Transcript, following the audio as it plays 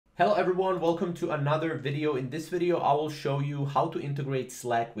Hello everyone, welcome to another video. In this video, I will show you how to integrate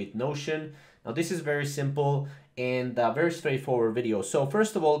Slack with Notion. Now this is very simple and very straightforward video. So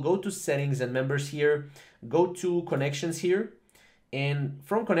first of all, go to settings and members here, go to connections here. And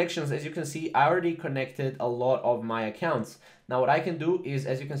from connections, as you can see, I already connected a lot of my accounts. Now what I can do is,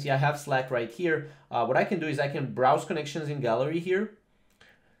 as you can see, I have Slack right here. What I can do is I can browse connections in gallery here.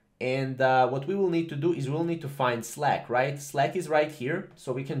 And what we will need to do is we'll need to find Slack, right? Slack is right here.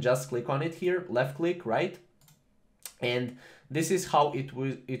 So we can just click on it here, left click, right? And this is how it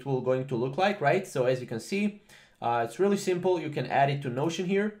will going to look like, right? So as you can see, it's really simple. You can add it to Notion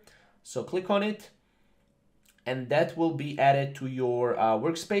here. So click on it and that will be added to your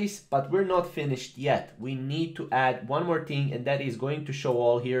workspace, but we're not finished yet. We need to add one more thing, and that is going to show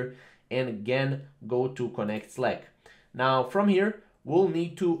all here. And again, go to connect Slack. Now from here, we'll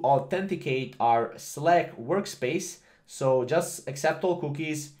need to authenticate our Slack workspace. So just accept all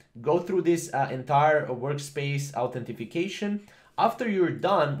cookies, go through this entire workspace authentication. After you're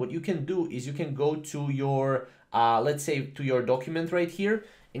done, what you can do is you can go to your, let's say to your document right here,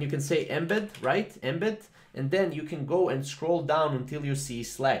 and you can say embed, right? Embed, and then you can go and scroll down until you see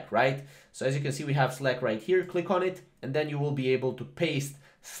Slack, right? So as you can see, we have Slack right here, click on it, and then you will be able to paste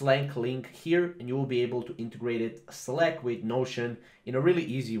Slack link here, and you will be able to integrate it Slack with Notion in a really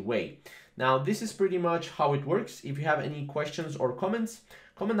easy way. Now this is pretty much how it works. If you have any questions or comments,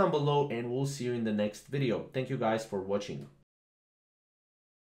 comment down below and we'll see you in the next video. Thank you guys for watching.